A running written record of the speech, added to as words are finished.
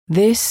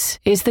This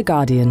is The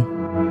Guardian.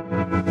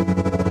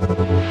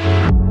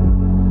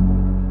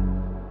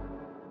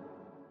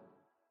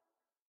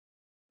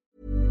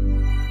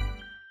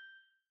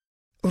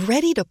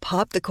 Ready to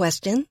pop the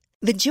question?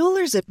 The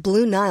jewelers at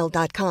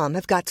BlueNile.com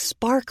have got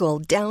sparkle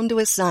down to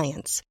a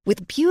science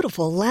with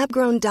beautiful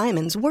lab-grown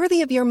diamonds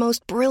worthy of your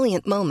most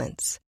brilliant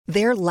moments.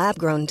 Their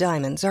lab-grown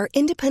diamonds are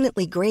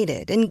independently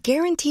graded and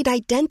guaranteed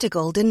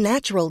identical to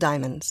natural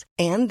diamonds,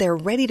 and they're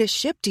ready to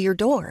ship to your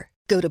door.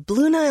 Go to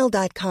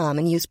BlueNile.com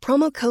and use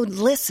promo code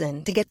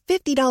LISTEN to get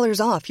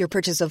 $50 off your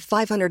purchase of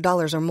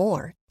 $500 or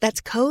more.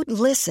 That's code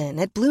LISTEN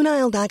at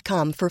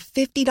BlueNile.com for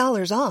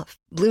 $50 off.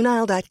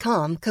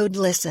 BlueNile.com, code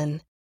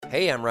LISTEN.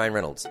 Hey, I'm Ryan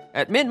Reynolds.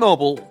 At Mint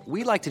Mobile,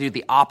 we like to do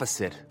the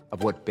opposite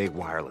of what Big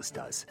Wireless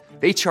does.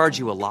 They charge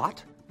you a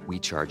lot, we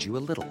charge you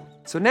a little.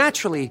 So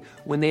naturally,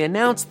 when they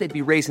announced they'd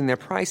be raising their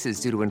prices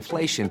due to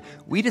inflation,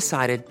 we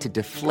decided to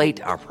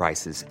deflate our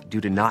prices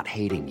due to not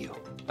hating you.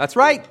 That's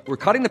right. We're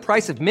cutting the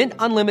price of Mint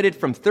Unlimited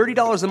from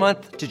 $30 a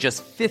month to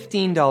just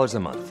 $15 a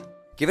month.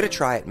 Give it a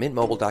try at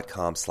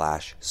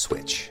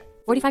mintmobile.com/switch.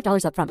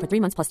 $45 up front for 3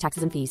 months plus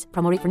taxes and fees.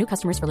 Promo rate for new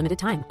customers for limited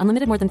time.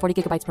 Unlimited more than 40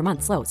 gigabytes per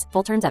month. Slows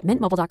full terms at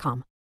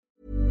mintmobile.com.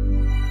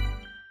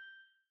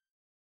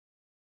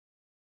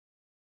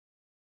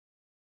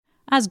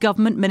 As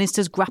government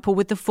ministers grapple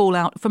with the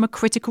fallout from a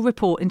critical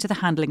report into the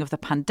handling of the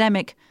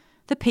pandemic,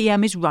 the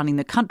PM is running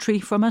the country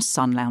from a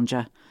sun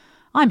lounger.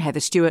 I'm Heather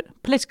Stewart,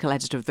 political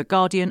editor of The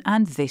Guardian,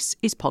 and this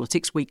is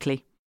Politics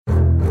Weekly.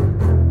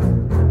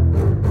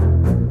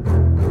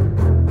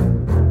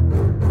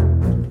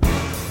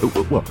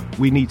 Well,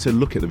 we need to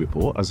look at the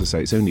report. As I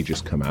say, it's only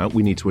just come out.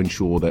 We need to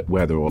ensure that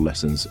where there are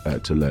lessons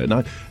to learn.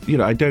 I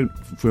don't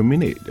for a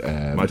minute.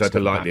 Might I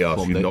politely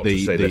ask you not to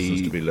say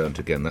lessons to be learnt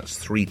again? That's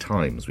 3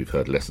 times we've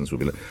heard lessons will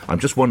be learnt. I'm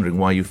just wondering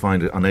why you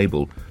find it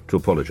unable to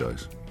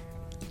apologise.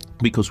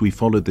 Because we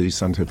followed the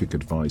scientific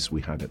advice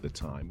we had at the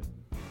time.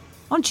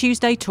 On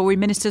Tuesday, Tory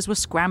ministers were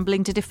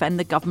scrambling to defend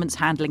the government's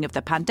handling of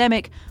the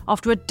pandemic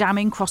after a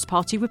damning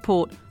cross-party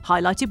report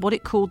highlighted what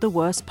it called the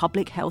worst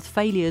public health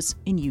failures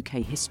in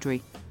UK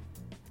history.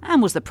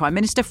 And was the Prime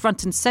Minister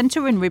front and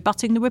centre in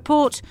rebutting the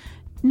report?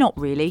 Not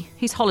really.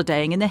 He's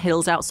holidaying in the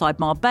hills outside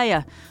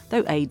Marbella,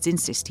 though aides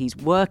insist he's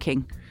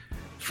working.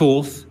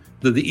 Fourth,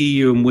 that the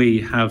EU and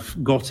we have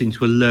got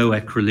into a low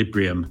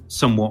equilibrium,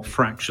 somewhat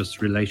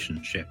fractious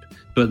relationship,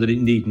 but that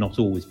it need not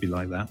always be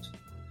like that,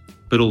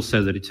 but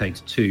also that it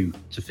takes 2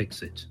 to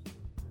fix it.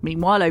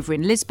 Meanwhile, over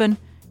in Lisbon,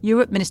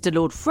 Europe Minister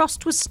Lord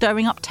Frost was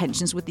stirring up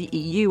tensions with the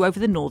EU over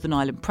the Northern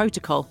Ireland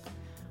Protocol.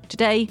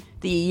 Today,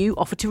 the EU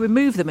offered to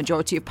remove the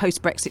majority of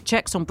post-Brexit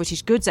checks on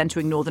British goods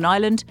entering Northern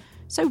Ireland,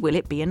 so will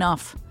it be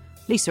enough?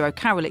 Lisa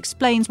O'Carroll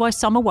explains why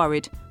some are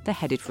worried they're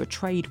headed for a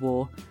trade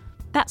war.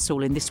 That's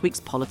all in this week's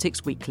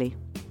Politics Weekly.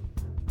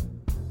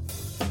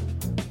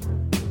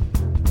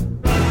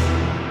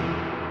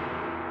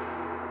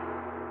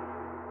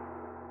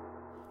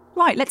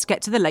 Right, let's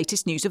get to the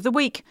latest news of the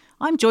week.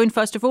 I'm joined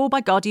first of all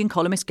by Guardian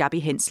columnist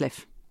Gabby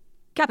Hinsliff.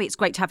 Gabby, it's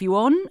great to have you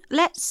on.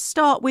 Let's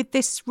start with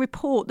this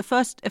report, the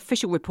first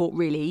official report,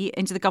 really,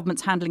 into the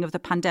government's handling of the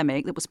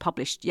pandemic that was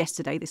published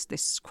yesterday,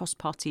 this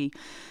cross-party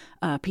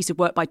piece of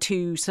work by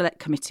 2 select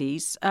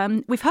committees.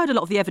 We've heard a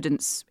lot of the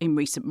evidence in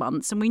recent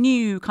months and we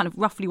knew kind of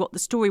roughly what the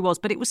story was,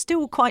 but it was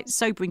still quite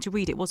sobering to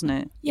read it, wasn't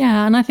it?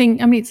 Yeah, and I think,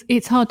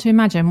 it's hard to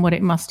imagine what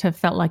it must have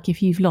felt like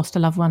if you've lost a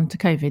loved one to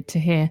COVID to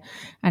hear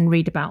and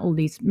read about all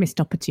these missed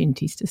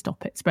opportunities to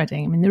stop it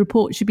spreading. The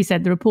report, should be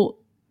said, the report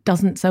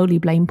doesn't solely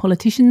blame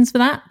politicians for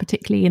that,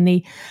 particularly in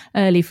the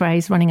early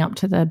phase running up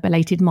to the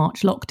belated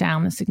March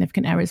lockdown. The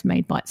significant errors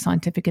made by its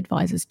scientific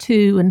advisors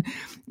too. And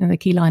the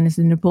key line in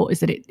the report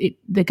is that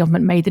the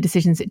government made the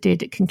decisions it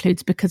did. It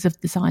concludes because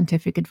of the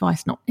scientific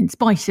advice, not in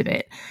spite of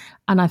it.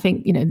 And I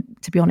think,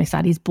 to be honest,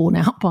 that is borne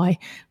out by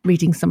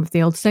reading some of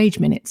the old stage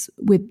minutes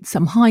with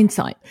some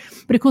hindsight.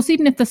 But of course,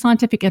 even if the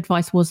scientific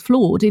advice was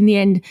flawed, in the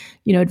end,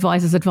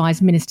 advisors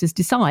advise, ministers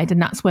decide.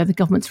 And that's where the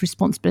government's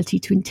responsibility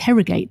to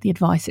interrogate the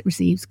advice it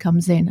receives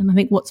comes in. And I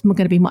think what's going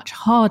to be much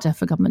harder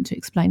for government to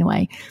explain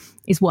away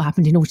is what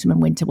happened in autumn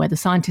and winter, where the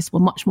scientists were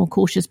much more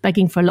cautious,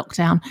 begging for a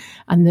lockdown,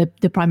 and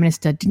the Prime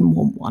Minister didn't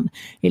want one.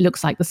 It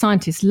looks like the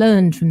scientists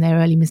learned from their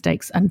early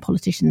mistakes and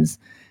politicians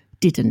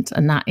didn't.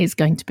 And that is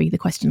going to be the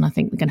question I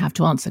think we're going to have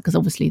to answer, because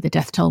obviously the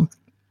death toll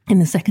in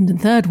the second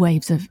and third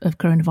waves of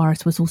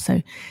coronavirus was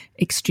also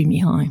extremely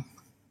high.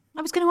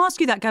 I was going to ask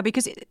you that, Gabby,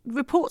 because the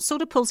report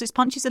sort of pulls its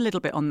punches a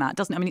little bit on that,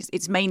 doesn't it?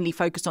 It's mainly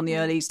focused on the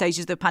early stages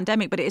of the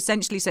pandemic, but it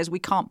essentially says we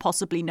can't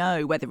possibly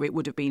know whether it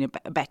would have been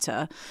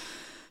better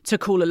to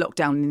call a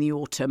lockdown in the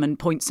autumn, and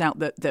points out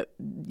that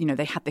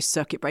they had this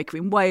circuit breaker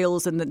in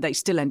Wales and that they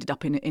still ended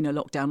up in a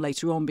lockdown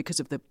later on because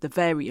of the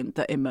variant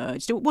that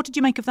emerged. What did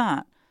you make of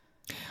that?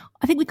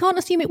 I think we can't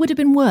assume it would have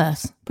been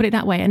worse, put it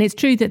that way. And it's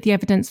true that the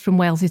evidence from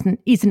Wales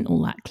isn't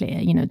all that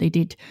clear.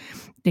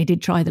 They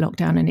did try the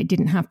lockdown and it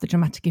didn't have the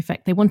dramatic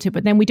effect they wanted.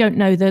 But then we don't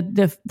know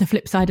the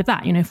flip side of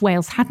that. If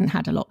Wales hadn't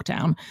had a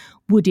lockdown,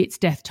 would its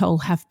death toll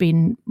have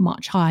been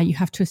much higher? You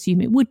have to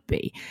assume it would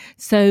be.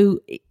 So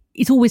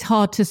it's always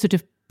hard to sort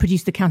of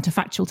produce the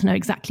counterfactual to know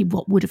exactly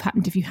what would have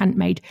happened if you hadn't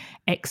made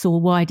X or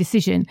Y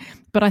decision.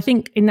 But I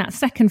think in that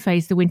second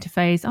phase, the winter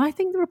phase, I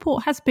think the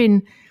report has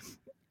been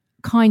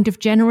kind of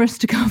generous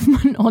to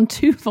government on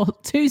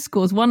two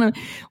scores. One,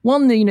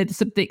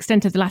 the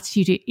extent of the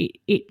latitude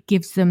it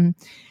gives them.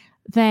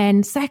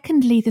 Then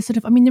secondly,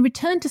 the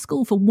return to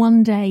school for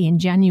one day in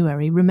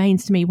January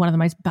remains to me one of the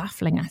most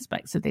baffling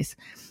aspects of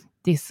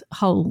this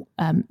whole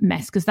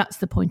mess, because that's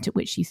the point at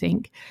which you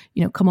think,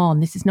 come on,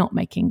 this is not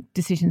making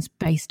decisions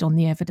based on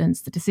the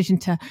evidence. The decision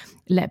to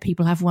let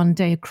people have one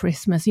day of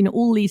Christmas,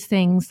 all these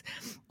things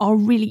are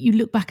really, you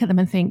look back at them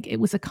and think it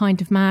was a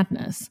kind of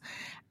madness.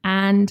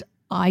 And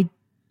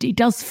it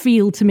does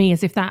feel to me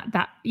as if that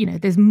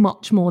there's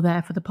much more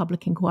there for the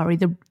public inquiry,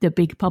 the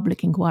big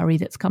public inquiry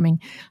that's coming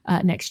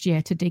next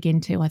year to dig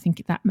into. I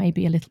think that may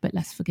be a little bit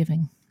less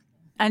forgiving.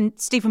 And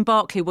Stephen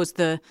Barclay was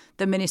the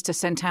minister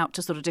sent out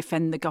to sort of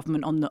defend the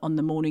government on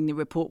the morning the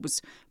report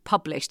was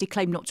published. He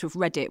claimed not to have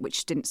read it,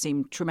 which didn't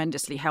seem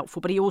tremendously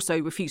helpful. But he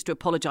also refused to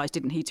apologise,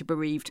 didn't he, to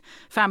bereaved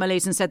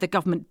families, and said the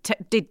government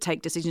did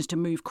take decisions to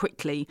move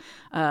quickly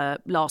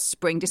last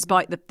spring,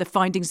 despite the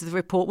findings of the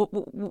report.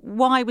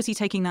 Why was he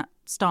taking that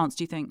stance,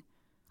 do you think?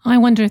 I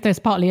wonder if there's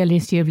partly an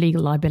issue of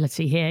legal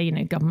liability here,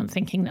 government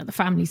thinking that the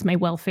families may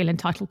well feel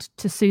entitled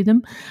to sue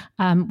them,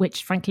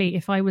 which, frankly,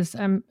 if I was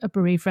a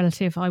bereaved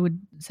relative, I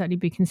would certainly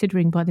be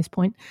considering by this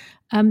point.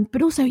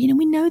 But also,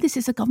 we know this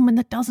is a government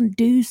that doesn't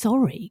do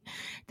sorry.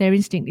 Their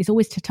instinct is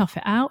always to tough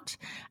it out.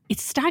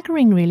 It's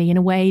staggering, really, in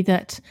a way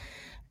that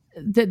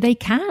they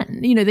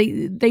can.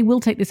 They will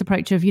take this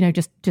approach of,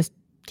 just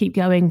keep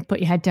going, put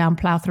your head down,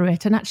 plough through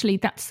it. And actually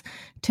that's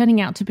turning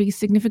out to be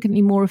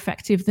significantly more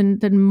effective than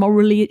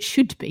morally it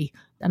should be.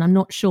 And I'm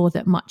not sure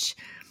that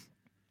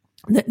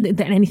that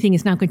anything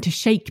is now going to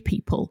shake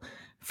people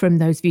from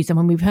those views. I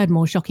mean, we've heard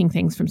more shocking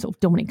things from sort of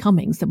Dominic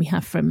Cummings than we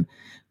have from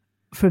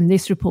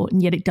this report.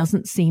 And yet it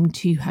doesn't seem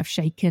to have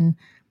shaken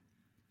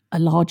a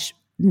large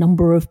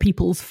number of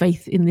people's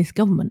faith in this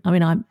government. I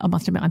mean, I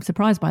must admit, I'm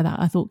surprised by that.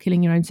 I thought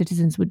killing your own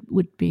citizens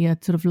would be a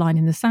sort of line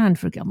in the sand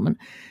for a government.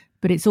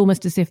 But it's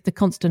almost as if the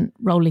constant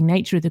rolling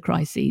nature of the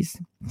crises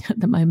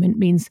at the moment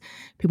means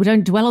people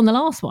don't dwell on the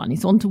last one.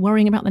 It's on to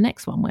worrying about the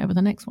next one, wherever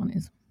the next one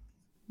is.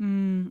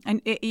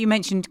 And you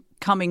mentioned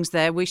Cummings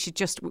there.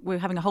 We're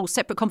having a whole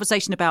separate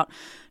conversation about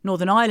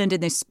Northern Ireland in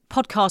this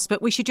podcast,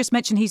 but we should just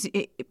mention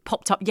it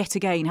popped up yet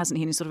again, hasn't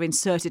he? And sort of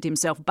inserted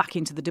himself back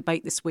into the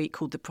debate this week,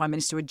 called the Prime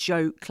Minister a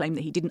joke, claimed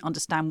that he didn't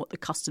understand what the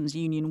customs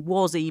union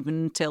was even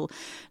until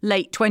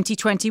late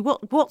 2020.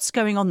 What's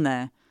going on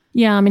there?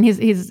 Yeah, I mean,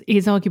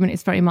 his argument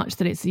is very much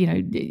that it's,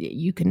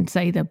 you can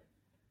say the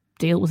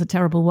deal was a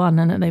terrible one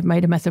and that they've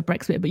made a mess of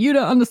Brexit, but you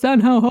don't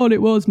understand how hard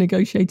it was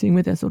negotiating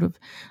with a sort of,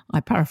 I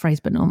paraphrase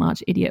but not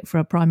much, idiot for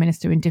a prime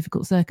minister in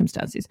difficult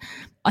circumstances.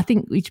 I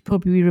think we should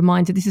probably be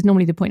reminded, this is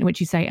normally the point at which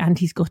you say, and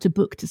he's got a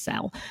book to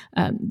sell.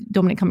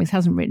 Dominic Cummings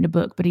hasn't written a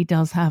book, but he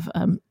does have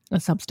a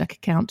Substack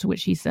account to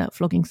which he's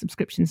flogging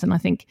subscriptions. And I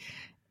think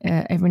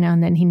every now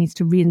and then he needs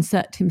to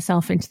reinsert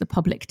himself into the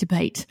public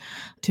debate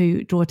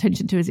to draw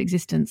attention to his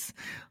existence.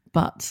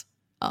 But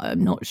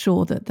I'm not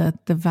sure that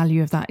the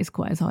value of that is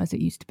quite as high as it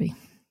used to be.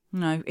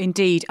 No,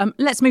 indeed.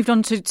 Let's move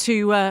on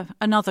to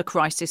another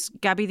crisis,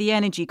 Gabby, the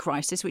energy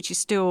crisis, which is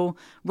still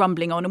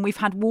rumbling on. And we've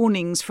had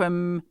warnings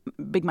from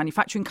big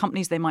manufacturing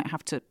companies. They might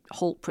have to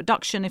halt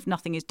production if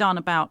nothing is done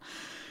about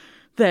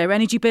their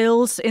energy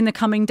bills in the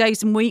coming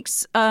days and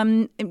weeks.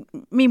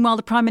 Meanwhile,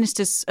 the Prime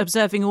Minister's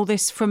observing all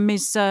this from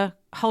his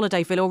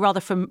holiday villa, or rather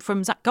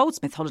from Zach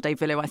Goldsmith holiday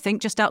villa, I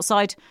think, just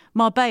outside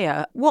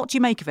Marbella. What do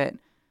you make of it?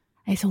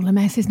 It's all a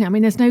mess, isn't it? I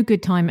mean, there's no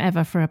good time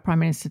ever for a Prime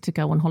Minister to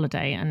go on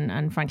holiday,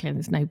 and frankly,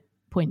 there's no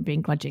point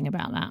being grudging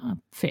about that. A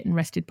fit and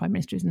rested Prime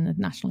Minister is in the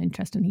national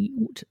interest and he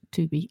ought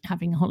to be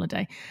having a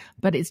holiday.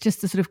 But it's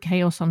just the sort of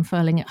chaos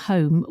unfurling at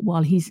home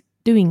while he's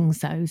doing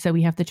so. So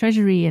we have the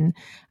Treasury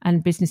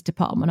and Business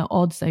Department at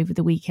odds over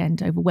the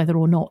weekend over whether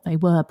or not they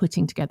were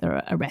putting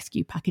together a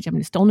rescue package. I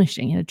mean,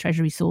 astonishing. A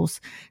Treasury source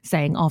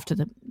saying, after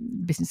the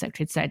Business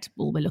Secretary had said,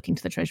 well, we're looking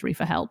to the Treasury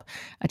for help,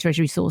 a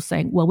Treasury source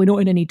saying, well, we're not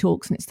in any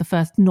talks, and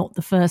it's not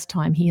the first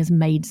time he has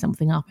made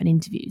something up in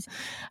interviews.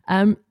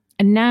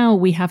 And now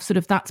we have sort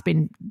of, that's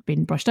been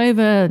brushed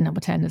over. Number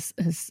 10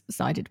 has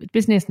sided with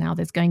business. Now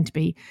there's going to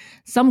be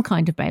some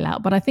kind of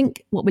bailout. But I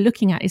think what we're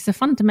looking at is a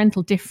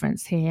fundamental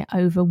difference here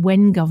over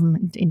when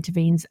government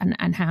intervenes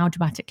and how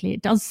dramatically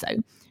it does so.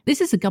 This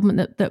is a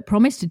government that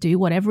promised to do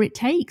whatever it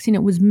takes.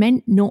 It was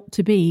meant not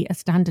to be a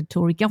standard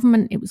Tory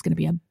government. It was going to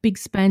be a big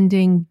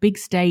spending, big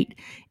state,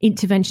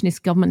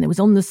 interventionist government that was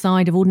on the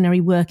side of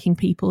ordinary working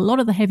people. A lot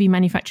of the heavy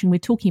manufacturing we're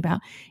talking about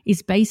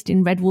is based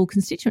in red wall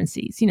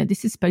constituencies.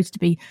 This is supposed to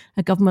be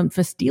a government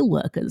for steel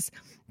workers,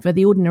 for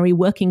the ordinary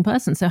working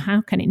person. So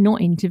how can it not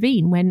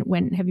intervene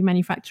when heavy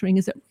manufacturing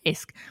is at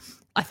risk?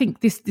 I think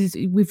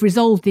we've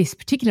resolved this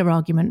particular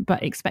argument,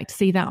 but expect to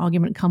see that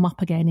argument come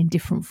up again in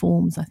different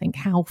forms. I think,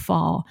 how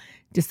far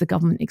does the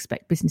government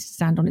expect business to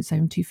stand on its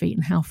own 2 feet,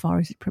 and how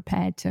far is it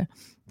prepared to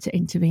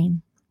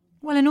intervene?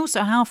 Well, and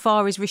also, how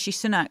far is Rishi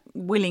Sunak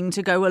willing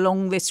to go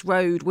along this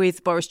road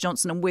with Boris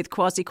Johnson and with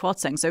Kwasi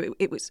Kwarteng? So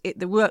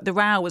the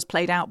row was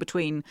played out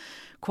between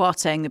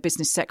Kwarteng, the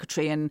business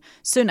secretary, and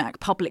Sunak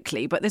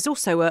publicly. But there's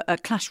also a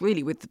clash,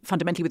 really,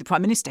 fundamentally with the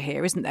Prime Minister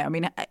here, isn't there? I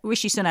mean,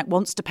 Rishi Sunak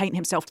wants to paint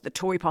himself to the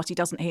Tory party,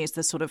 doesn't he, as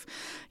the sort of,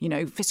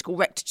 fiscal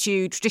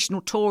rectitude, traditional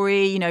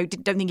Tory,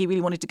 don't think he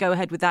really wanted to go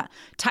ahead with that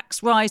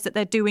tax rise that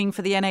they're doing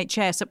for the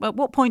NHS. At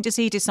what point does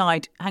he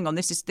decide, hang on,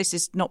 this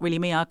is not really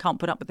me, I can't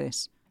put up with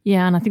this?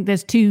 Yeah, and I think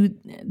there's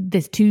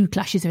two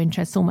clashes of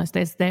interests almost.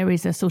 There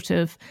is a sort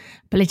of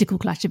political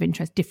clash of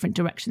interest, different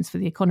directions for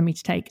the economy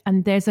to take.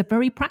 And there's a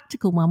very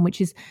practical one,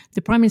 which is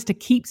the Prime Minister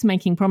keeps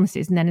making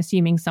promises and then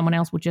assuming someone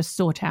else will just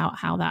sort out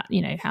how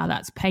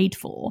that's paid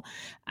for.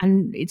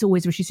 And it's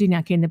always Rishi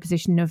Sunak in the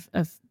position of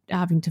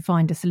having to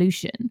find a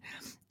solution.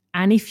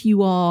 And if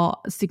you are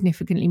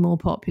significantly more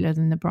popular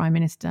than the Prime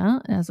Minister,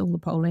 as all the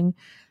polling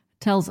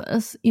tells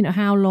us,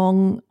 how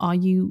long are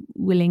you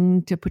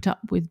willing to put up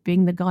with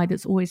being the guy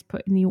that's always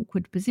put in the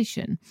awkward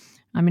position?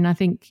 I mean, I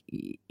think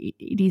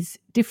it is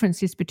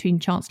differences between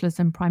chancellors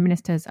and prime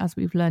ministers, as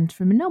we've learned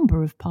from a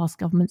number of past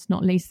governments,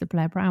 not least the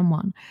Blair Brown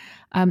one,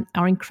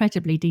 are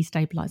incredibly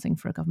destabilising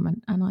for a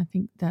government. And I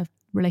think the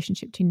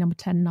relationship between number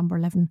 10 and number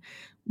 11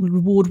 will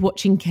reward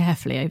watching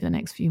carefully over the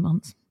next few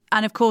months.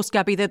 And of course,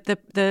 Gabby,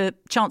 the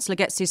Chancellor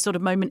gets his sort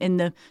of moment in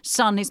the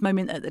sun, his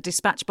moment at the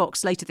dispatch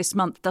box later this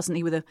month, doesn't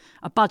he, with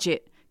a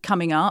budget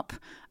coming up.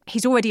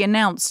 He's already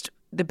announced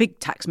the big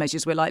tax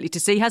measures we're likely to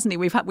see, hasn't he?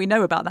 We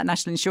know about that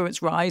national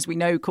insurance rise. We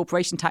know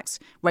corporation tax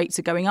rates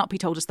are going up. He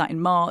told us that in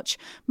March.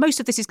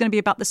 Most of this is going to be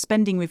about the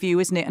spending review,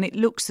 isn't it? And it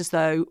looks as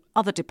though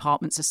other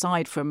departments,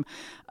 aside from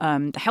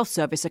the health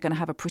service, are going to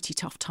have a pretty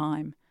tough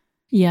time.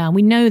 Yeah,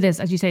 we know there's,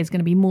 as you say, there's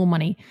going to be more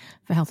money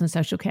for health and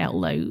social care,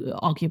 although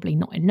arguably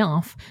not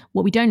enough.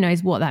 What we don't know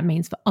is what that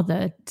means for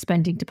other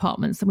spending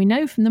departments. And we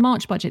know from the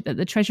March budget that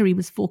the Treasury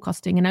was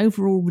forecasting an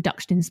overall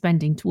reduction in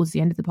spending towards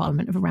the end of the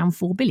Parliament of around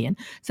 4 billion.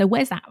 So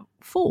where's that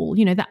fall?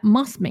 That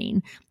must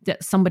mean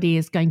that somebody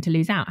is going to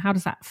lose out. How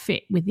does that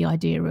fit with the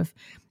idea of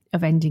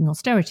ending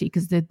austerity?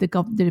 Because the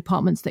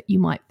departments that you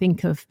might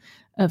think of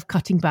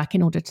cutting back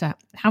in order to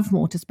have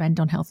more to spend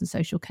on health and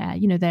social care,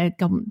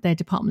 they're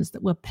departments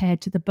that were pared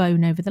to the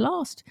bone over the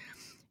last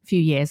few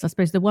years. I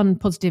suppose the one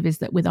positive is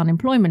that with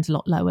unemployment a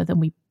lot lower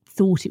than we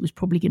thought it was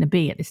probably going to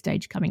be at this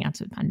stage coming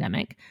out of the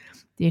pandemic,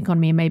 the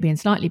economy may be in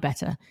slightly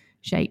better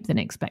shape than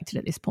expected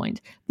at this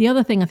point. The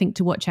other thing I think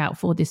to watch out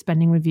for this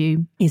spending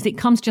review is it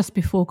comes just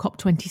before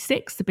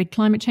COP26, the big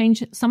climate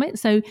change summit.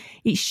 So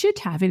it should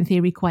have, in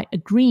theory, quite a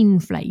green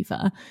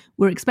flavour.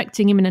 We're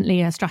expecting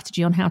imminently a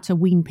strategy on how to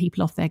wean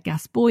people off their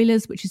gas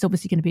boilers, which is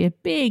obviously going to be a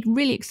big,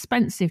 really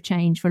expensive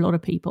change for a lot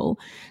of people.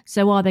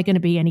 So are there going to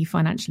be any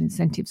financial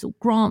incentives or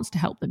grants to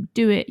help them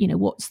do it?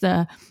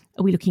 Are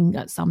we looking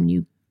at some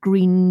new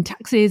green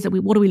taxes?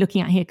 What are we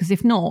looking at here? Because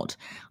if not,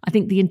 I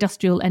think the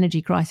industrial energy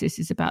crisis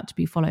is about to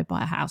be followed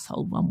by a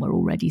household one. We're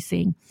already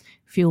seeing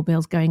fuel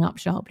bills going up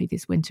sharply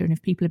this winter. And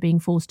if people are being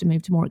forced to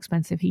move to more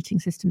expensive heating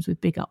systems with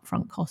big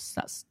upfront costs,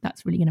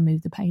 that's really going to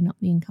move the pain up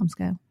the income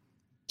scale.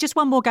 Just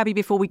one more, Gabby,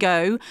 before we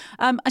go.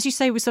 As you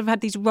say, we've sort of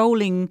had these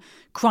rolling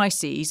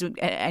crises,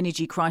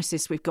 energy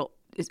crisis. We've got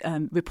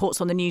reports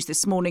on the news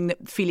this morning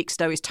that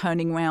Felixstowe is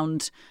turning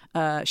around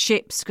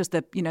ships because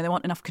there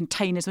aren't enough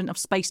containers, enough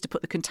space to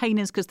put the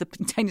containers because the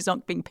containers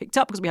aren't being picked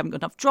up because we haven't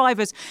got enough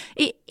drivers.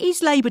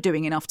 Is Labour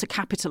doing enough to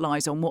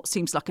capitalise on what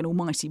seems like an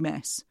almighty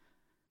mess?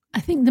 I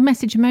think the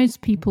message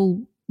most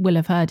people will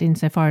have heard,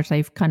 insofar as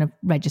they've kind of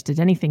registered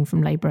anything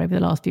from Labour over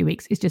the last few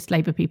weeks, is just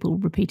Labour people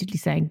repeatedly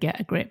saying, get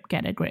a grip,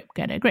 get a grip,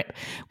 get a grip,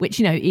 which,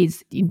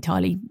 is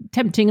entirely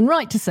tempting and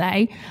right to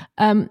say.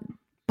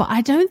 But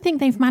I don't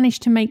think they've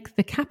managed to make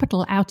the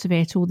capital out of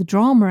it or the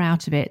drama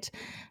out of it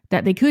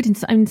that they could.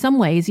 In some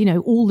ways,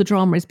 all the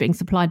drama is being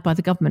supplied by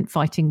the government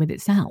fighting with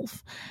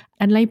itself.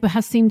 And Labour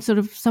has seemed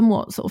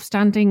somewhat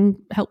standing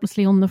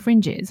helplessly on the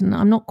fringes. And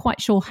I'm not quite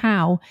sure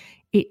how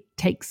it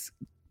takes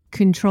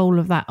control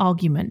of that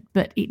argument,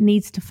 but it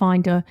needs to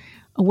find a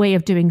way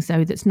of doing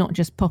so that's not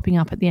just popping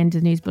up at the end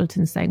of the news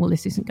bulletin saying, well,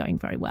 this isn't going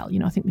very well.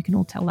 I think we can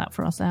all tell that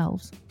for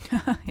ourselves.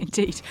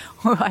 Indeed.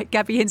 All right,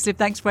 Gabby Hinsliff,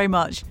 thanks very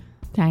much.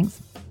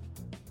 Thanks.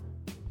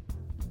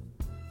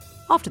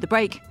 After the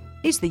break,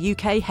 is the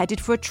UK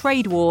headed for a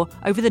trade war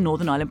over the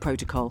Northern Ireland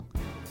Protocol?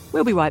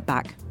 We'll be right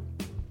back.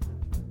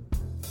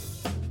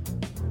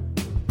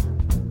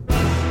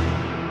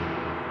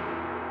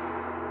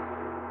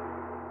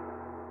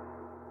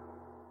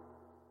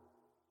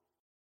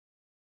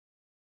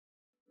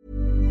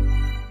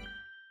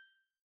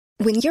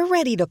 When you're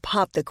ready to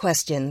pop the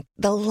question,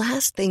 the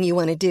last thing you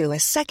want to do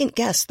is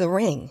second-guess the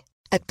ring.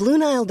 At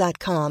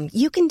BlueNile.com,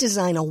 you can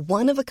design a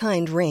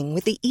one-of-a-kind ring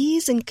with the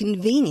ease and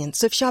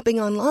convenience of shopping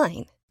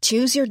online.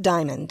 Choose your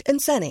diamond and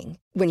setting.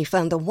 When you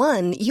find the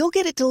one, you'll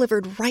get it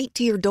delivered right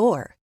to your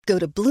door. Go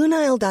to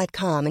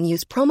BlueNile.com and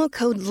use promo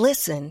code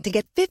LISTEN to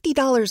get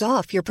 $50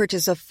 off your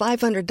purchase of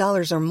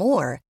 $500 or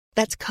more.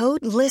 That's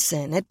code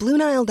LISTEN at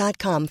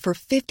BlueNile.com for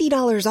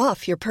 $50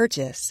 off your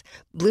purchase.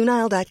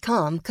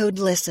 BlueNile.com, code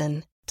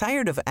LISTEN.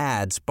 Tired of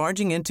ads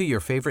barging into your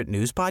favorite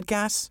news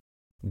podcasts?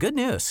 Good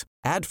news.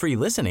 Ad-free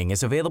listening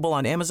is available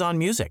on Amazon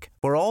Music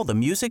for all the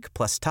music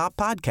plus top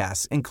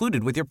podcasts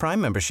included with your Prime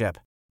membership.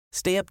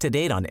 Stay up to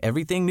date on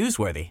everything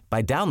newsworthy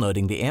by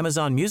downloading the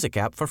Amazon Music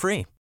app for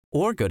free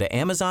or go to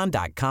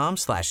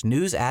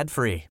amazon.com/news ad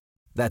free.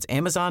 That's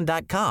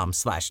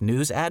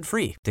amazon.com/news ad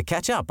free to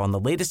catch up on the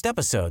latest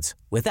episodes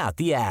without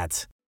the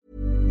ads.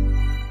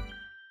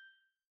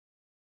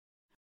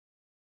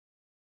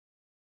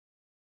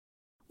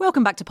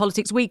 Welcome back to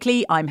Politics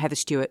Weekly. I'm Heather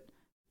Stewart.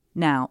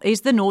 Now,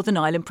 is the Northern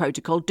Ireland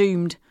Protocol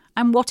doomed?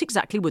 And what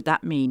exactly would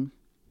that mean?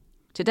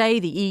 Today,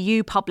 the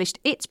EU published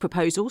its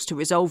proposals to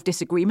resolve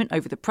disagreement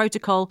over the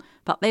protocol,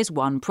 but there's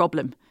one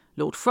problem.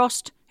 Lord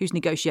Frost, who's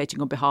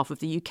negotiating on behalf of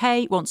the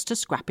UK, wants to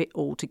scrap it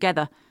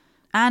altogether.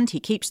 And he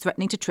keeps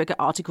threatening to trigger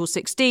Article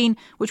 16,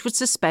 which would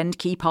suspend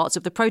key parts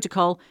of the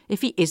protocol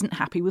if he isn't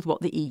happy with what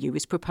the EU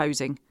is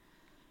proposing.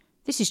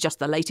 This is just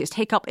the latest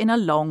hiccup in a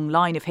long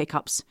line of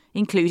hiccups,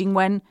 including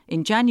when,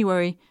 in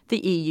January, the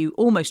EU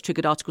almost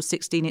triggered Article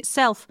 16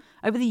 itself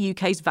over the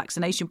UK's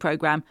vaccination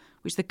programme,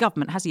 which the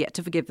government has yet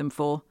to forgive them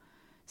for.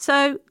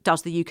 So,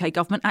 does the UK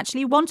government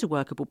actually want a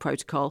workable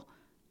protocol?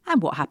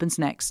 And what happens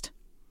next?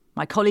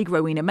 My colleague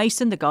Rowena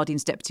Mason, The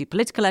Guardian's deputy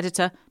political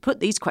editor, put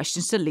these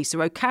questions to Lisa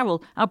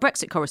O'Carroll, our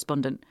Brexit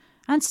correspondent,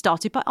 and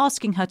started by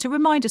asking her to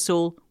remind us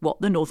all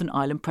what the Northern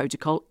Ireland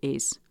Protocol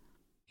is.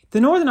 The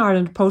Northern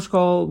Ireland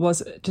Protocol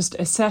was just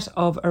a set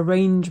of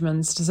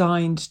arrangements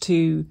designed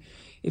to,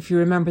 if you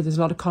remember, there's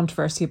a lot of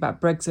controversy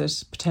about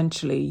Brexit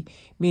potentially,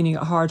 meaning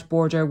a hard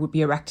border would be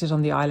erected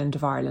on the island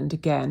of Ireland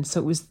again.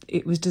 So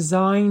it was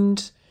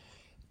designed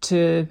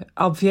to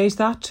obviate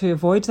that, to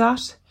avoid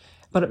that,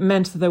 but it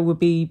meant that there would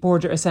be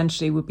border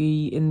essentially would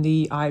be in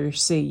the Irish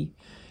Sea,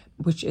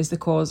 which is the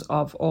cause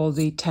of all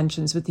the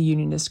tensions with the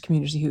unionist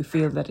community who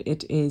feel that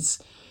it is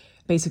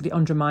basically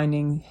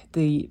undermining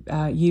the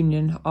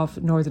union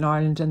of Northern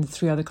Ireland and the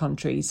three other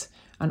countries,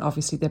 and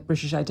obviously their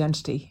British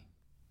identity.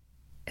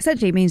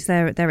 Essentially, it means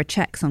there are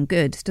checks on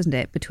goods, doesn't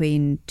it,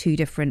 between two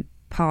different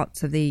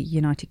parts of the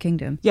United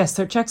Kingdom? Yes,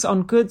 there are checks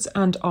on goods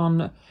and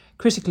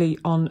critically,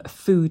 on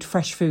food,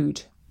 fresh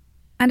food.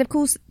 And of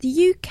course,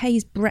 the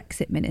UK's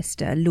Brexit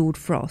minister, Lord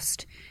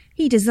Frost,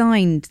 he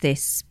designed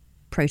this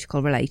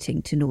protocol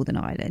relating to Northern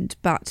Ireland,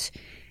 but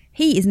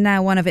he is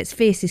now one of its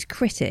fiercest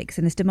critics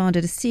and has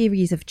demanded a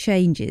series of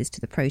changes to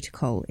the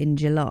protocol in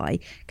July.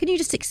 Can you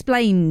just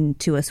explain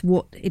to us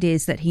what it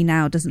is that he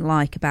now doesn't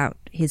like about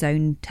his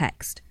own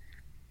text?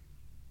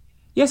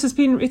 Yes, it's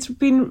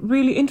been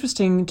really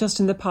interesting just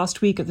in the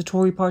past week at the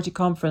Tory party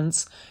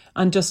conference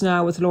and just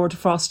now with Lord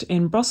Frost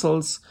in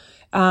Brussels.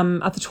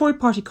 At the Tory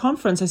party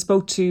conference, I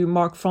spoke to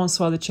Marc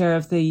Francois, the chair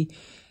of the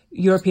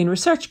European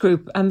Research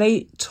Group, and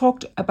they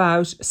talked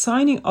about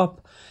signing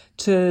up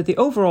to the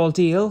overall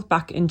deal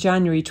back in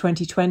January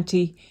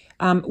 2020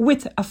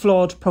 with a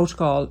flawed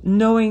protocol,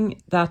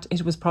 knowing that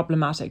it was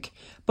problematic.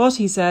 But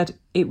he said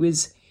it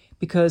was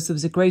because there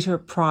was a greater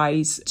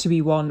prize to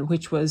be won,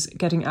 which was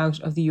getting out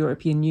of the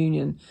European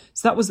Union.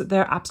 So that was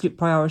their absolute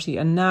priority.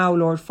 And now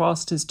Lord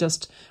Frost has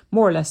just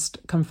more or less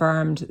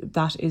confirmed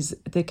that is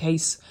the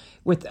case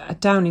with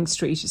Downing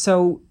Street.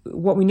 So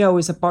what we know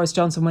is that Boris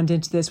Johnson went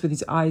into this with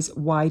his eyes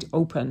wide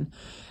open.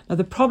 Now,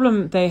 the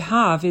problem they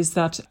have is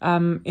that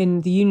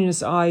in the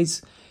Unionist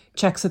eyes,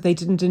 checks that they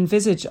didn't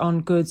envisage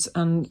on goods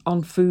and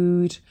on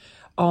food,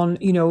 on,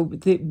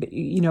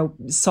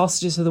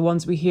 sausages are the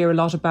ones we hear a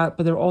lot about,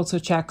 but there are also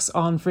checks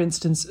on, for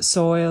instance,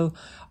 soil,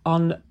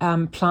 on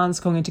plants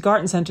going into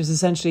garden centres.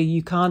 Essentially,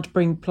 you can't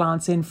bring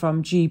plants in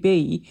from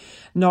GB,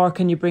 nor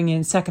can you bring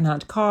in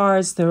second-hand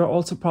cars. There are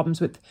also problems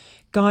with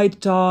guide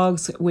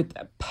dogs, with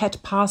pet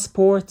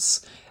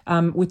passports,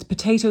 with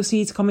potato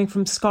seeds coming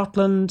from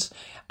Scotland,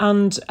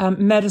 and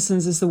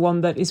medicines is the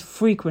one that is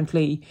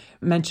frequently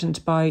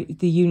mentioned by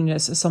the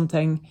unionists as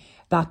something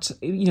that,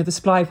 the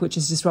supply of which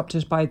is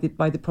disrupted by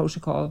the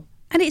protocol.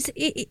 And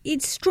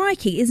it's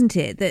striking, isn't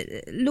it,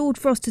 that Lord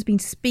Frost has been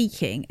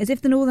speaking as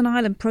if the Northern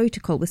Ireland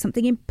Protocol was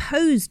something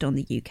imposed on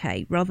the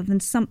UK rather than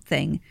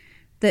something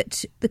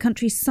that the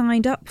country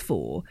signed up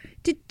for.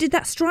 Did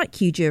that strike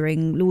you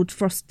during Lord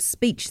Frost's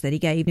speech that he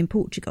gave in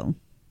Portugal?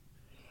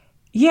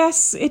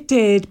 Yes, it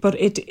did, but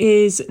it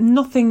is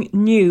nothing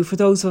new for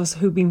those of us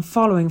who've been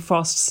following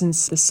Frost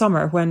since the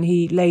summer when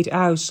he laid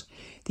out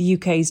the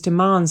UK's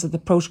demands that the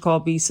protocol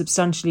be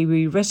substantially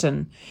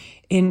rewritten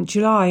in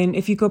July. And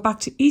if you go back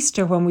to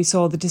Easter, when we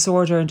saw the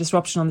disorder and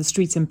disruption on the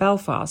streets in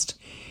Belfast,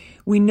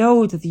 we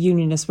know that the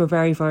unionists were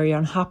very, very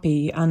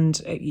unhappy. And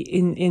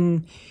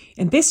in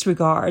this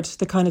regard,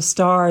 the kind of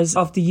stars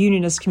of the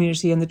unionist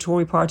community and the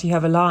Tory party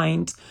have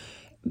aligned.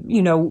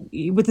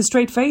 With a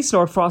straight face,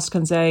 Lord Frost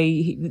can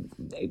say,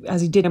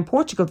 as he did in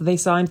Portugal, that they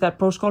signed that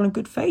protocol in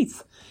good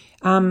faith,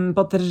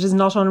 but that it is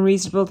not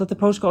unreasonable that the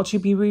protocol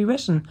should be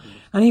rewritten.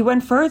 And he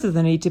went further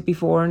than he did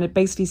before, and it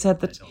basically said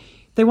that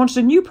they wanted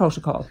a new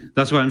protocol.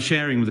 That's why I'm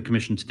sharing with the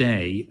Commission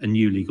today a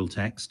new legal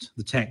text,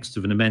 the text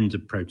of an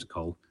amended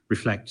protocol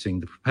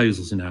reflecting the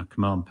proposals in our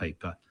command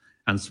paper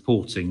and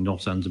supporting,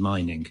 not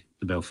undermining,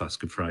 the Belfast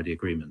Good Friday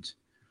Agreement.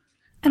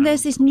 And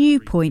there's this new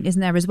point, isn't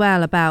there, as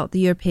well, about the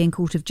European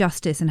Court of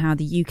Justice and how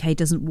the UK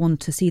doesn't want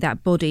to see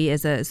that body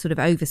as a sort of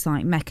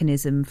oversight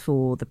mechanism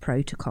for the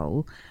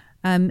protocol.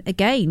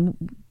 Again,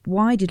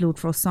 why did Lord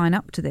Frost sign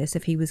up to this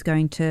if he was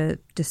going to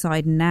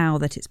decide now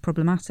that it's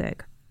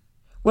problematic?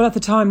 Well, at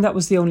the time, that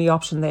was the only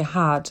option they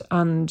had.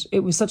 And it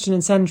was such an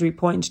incendiary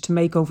point to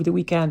make over the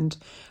weekend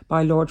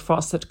by Lord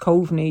Frost that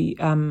Coveney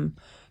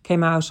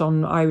came out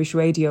on Irish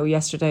radio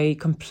yesterday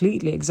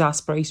completely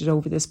exasperated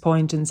over this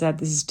point and said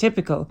this is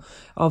typical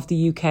of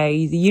the UK.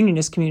 The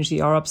unionist community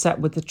are upset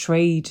with the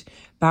trade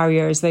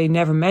barriers. They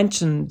never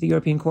mentioned the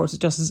European Court of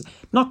Justice.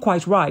 Not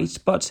quite right,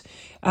 but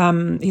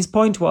his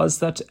point was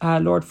that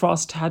Lord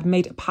Frost had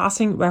made a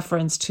passing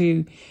reference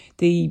to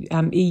the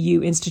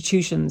EU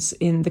institutions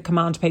in the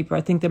command paper.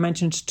 I think they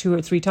mentioned 2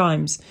 or 3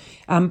 times,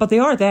 but they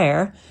are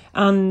there.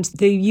 And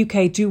the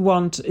UK do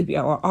want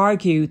or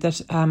argue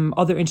that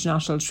other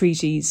international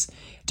treaties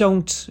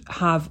don't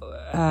have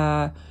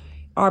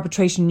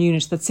arbitration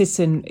unit that sits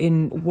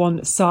in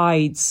one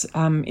side's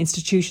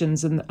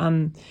institutions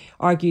and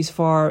argues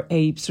for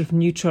a sort of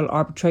neutral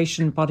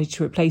arbitration body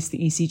to replace the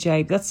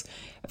ECJ. But that's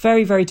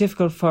very, very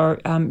difficult for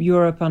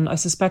Europe, and I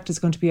suspect it's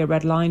going to be a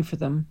red line for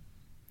them.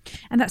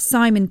 And that's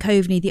Simon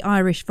Coveney, the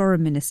Irish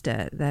Foreign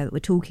Minister that we're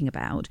talking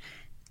about.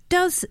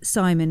 Does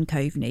Simon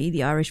Coveney,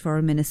 the Irish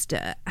Foreign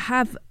Minister,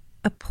 have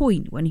a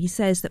point when he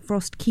says that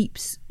Frost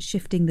keeps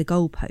shifting the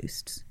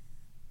goalposts?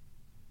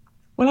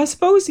 Well, I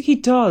suppose he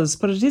does,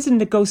 but it is a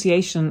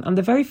negotiation. And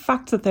the very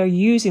fact that they're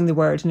using the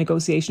word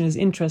negotiation is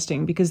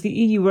interesting because the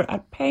EU were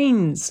at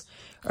pains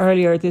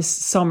earlier this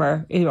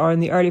summer, or in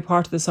the early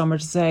part of the summer,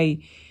 to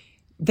say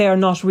they're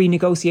not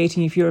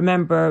renegotiating. If you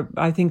remember,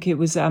 I think it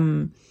was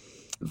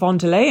von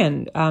der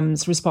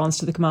Leyen's response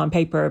to the command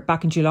paper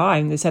back in July,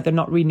 and they said they're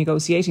not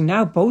renegotiating.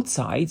 Now both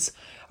sides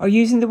are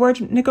using the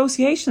word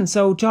negotiation.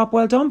 So job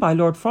well done by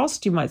Lord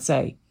Frost, you might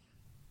say.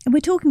 And we're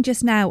talking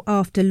just now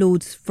after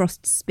Lord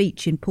Frost's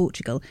speech in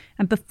Portugal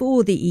and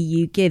before the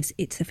EU gives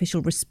its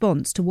official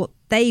response to what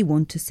they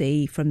want to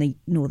see from the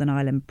Northern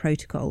Ireland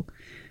Protocol.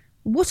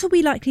 What are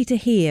we likely to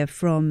hear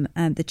from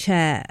the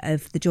chair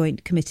of the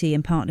Joint Committee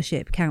and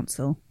Partnership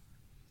Council?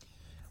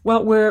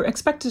 Well, we're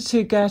expected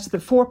to get the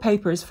 4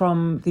 papers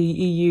from the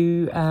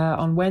EU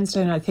on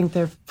Wednesday, and I think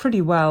they're pretty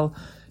well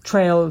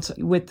trailed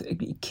with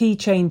key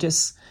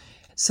changes.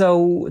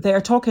 So they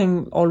are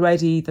talking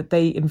already that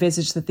they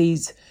envisage that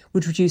these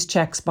would reduce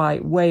checks by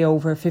way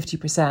over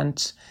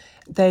 50%.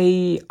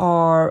 They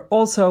are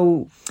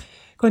also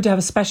going to have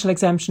a special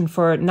exemption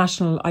for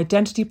national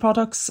identity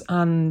products,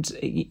 and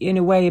in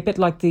a way, a bit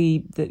like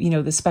the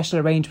special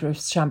arrangement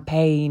for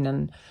champagne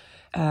and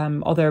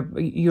other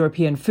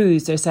European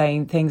foods. They're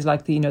saying things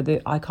like the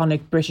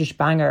iconic British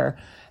banger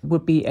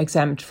would be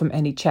exempt from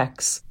any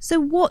checks. So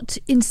what,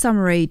 in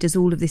summary, does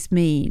all of this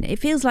mean? It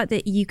feels like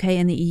the UK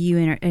and the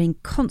EU are in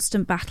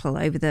constant battle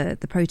over the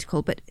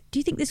protocol, but do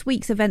you think this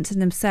week's events in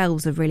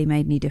themselves have really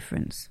made any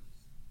difference?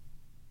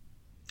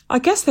 I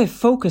guess they've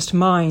focused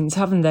minds,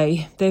 haven't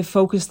they? They've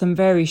focused them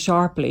very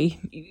sharply.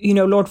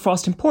 Lord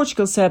Frost in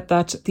Portugal said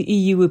that the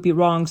EU would be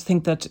wrong to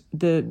think that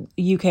the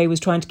UK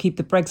was trying to keep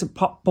the Brexit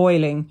pot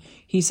boiling.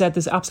 He said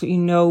there's absolutely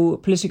no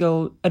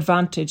political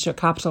advantage or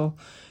capital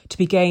to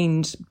be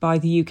gained by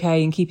the UK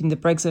in keeping the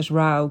Brexit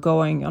row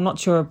going. I'm not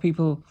sure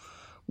people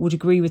would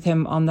agree with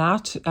him on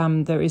that.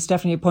 There is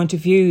definitely a point of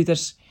view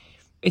that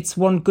it's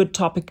one good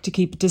topic to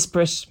keep a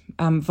disparate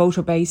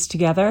voter base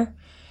together.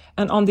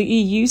 And on the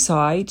EU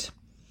side,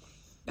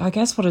 I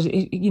guess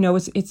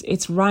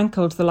it's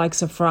rankled the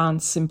likes of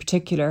France in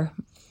particular,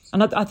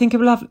 and I think it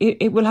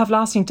will have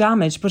lasting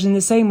damage. But in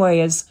the same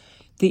way as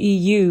the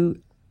EU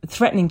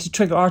threatening to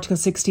trigger Article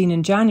 16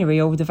 in January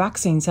over the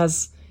vaccines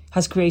has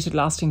created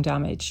lasting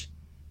damage.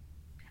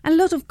 And a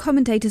lot of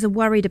commentators are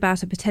worried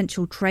about a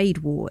potential trade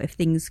war if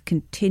things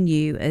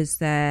continue as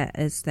they're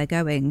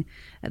going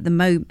at the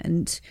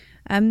moment.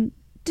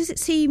 Does it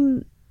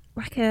seem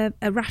like a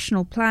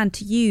rational plan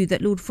to you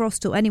that Lord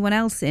Frost or anyone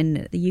else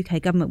in the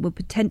UK government would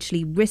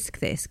potentially risk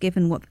this,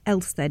 given what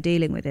else they're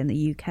dealing with in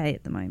the UK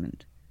at the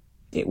moment?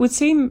 It would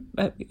seem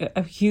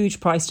a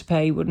huge price to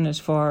pay, wouldn't it,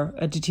 for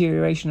a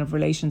deterioration of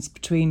relations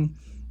between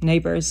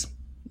neighbours.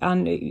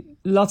 And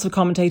lots of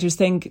commentators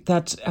think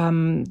that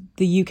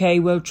the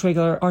UK will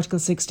trigger Article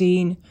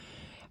 16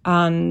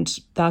 and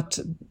that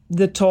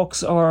the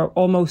talks are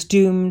almost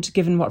doomed,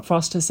 given what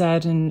Frost has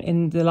said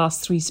in the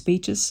last 3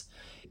 speeches.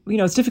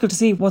 It's difficult to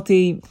see what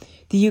the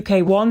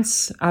UK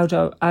wants out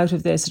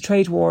of this. A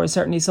trade war is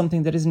certainly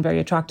something that isn't very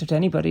attractive to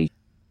anybody.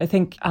 I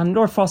think, and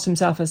Lord Frost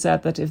himself has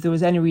said that if there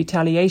was any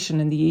retaliation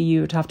in the EU,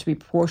 it would have to be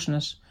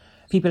proportionate.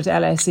 People at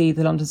LSE,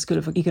 the London School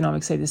of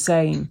Economics, say the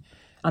same,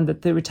 and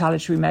that the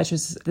retaliatory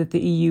measures that the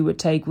EU would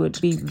take would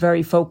be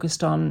very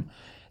focused on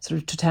sort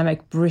of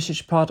totemic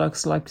British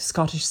products like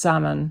Scottish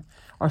salmon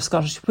or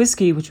Scottish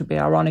whisky, which would be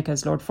ironic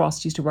as Lord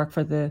Frost used to work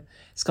for the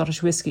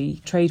Scottish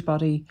whisky trade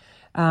body.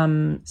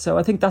 So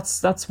I think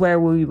that's where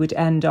we would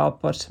end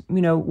up. But,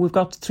 we've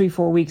got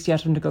 3-4 weeks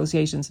yet of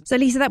negotiations. So,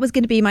 Lisa, that was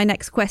going to be my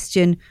next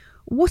question.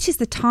 What is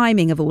the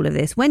timing of all of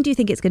this? When do you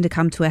think it's going to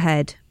come to a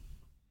head?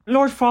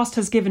 Lord Frost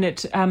has given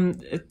it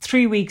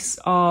 3 weeks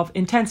of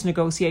intense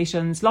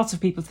negotiations. Lots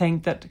of people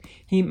think that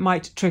he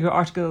might trigger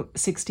Article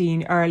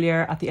 16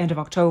 earlier at the end of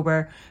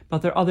October,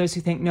 but there are others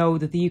who think no,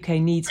 that the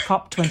UK needs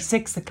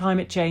COP26, the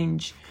climate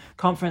change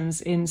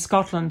conference in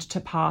Scotland, to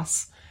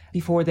pass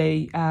before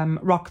they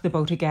rock the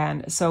boat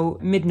again. So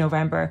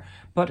mid-November.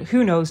 But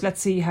who knows?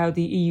 Let's see how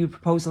the EU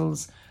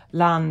proposals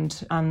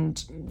land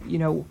and,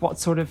 what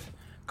sort of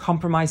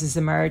compromises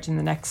emerge in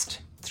the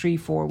next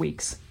 3-4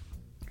 weeks.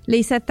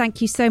 Lisa,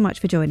 thank you so much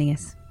for joining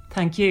us.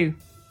 Thank you.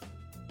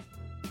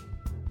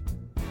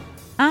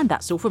 And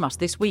that's all from us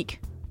this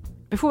week.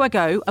 Before I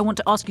go, I want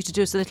to ask you to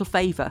do us a little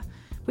favour.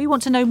 We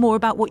want to know more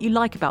about what you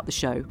like about the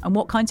show and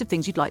what kinds of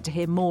things you'd like to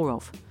hear more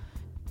of.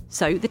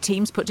 So the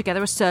team's put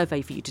together a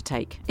survey for you to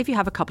take, if you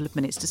have a couple of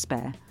minutes to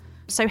spare.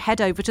 So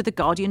head over to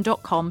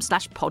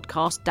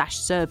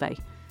theguardian.com/podcast-survey.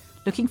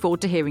 Looking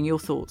forward to hearing your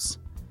thoughts.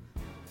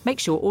 Make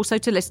sure also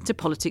to listen to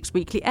Politics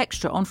Weekly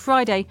Extra on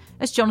Friday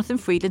as Jonathan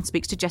Freedland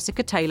speaks to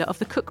Jessica Taylor of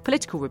the Cook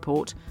Political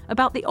Report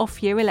about the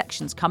off-year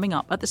elections coming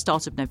up at the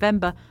start of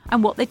November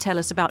and what they tell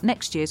us about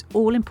next year's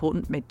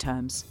all-important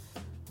midterms.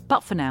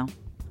 But for now,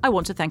 I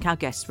want to thank our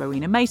guests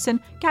Rowena Mason,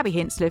 Gabby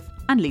Hinsliff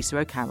and Lisa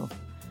O'Carroll.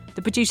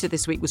 The producer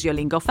this week was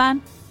Yolene Goffin.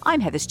 I'm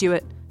Heather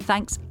Stewart.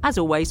 Thanks, as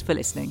always, for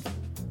listening.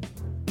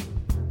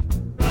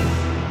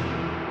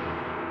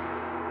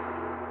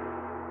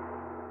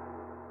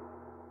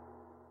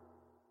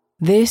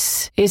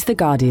 This is The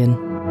Guardian.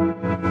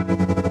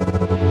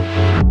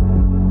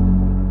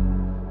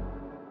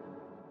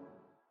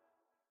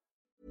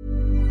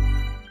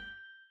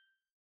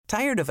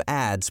 Tired of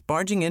ads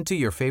barging into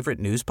your favorite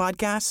news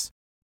podcasts?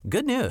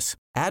 Good news.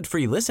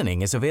 Ad-free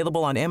listening is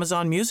available on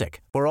Amazon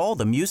Music for all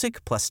the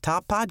music plus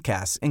top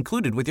podcasts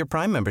included with your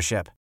Prime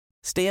membership.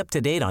 Stay up to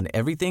date on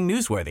everything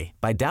newsworthy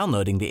by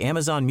downloading the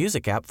Amazon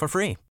Music app for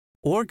free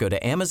or go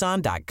to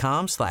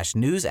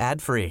amazon.com/news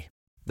ad free.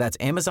 That's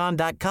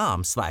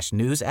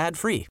amazon.com/news ad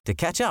free to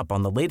catch up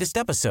on the latest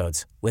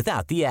episodes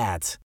without the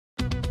ads.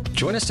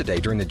 Join us today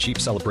during the Jeep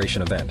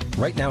Celebration event.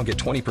 Right now, get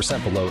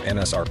 20% below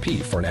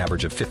MSRP for an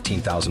average of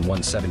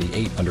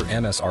 $15,178 under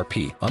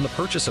MSRP on the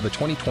purchase of a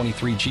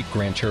 2023 Jeep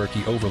Grand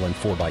Cherokee Overland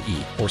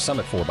 4xe or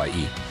Summit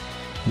 4xe.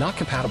 Not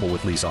compatible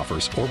with lease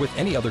offers or with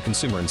any other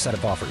consumer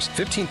incentive offers.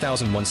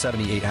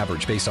 $15,178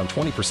 average based on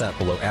 20%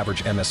 below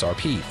average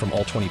MSRP from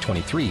all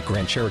 2023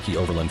 Grand Cherokee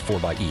Overland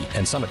 4xe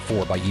and Summit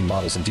 4xe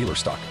models in dealer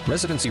stock.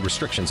 Residency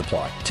restrictions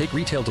apply. Take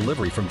retail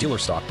delivery from dealer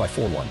stock by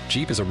 4/1.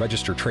 Jeep is a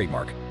registered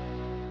trademark.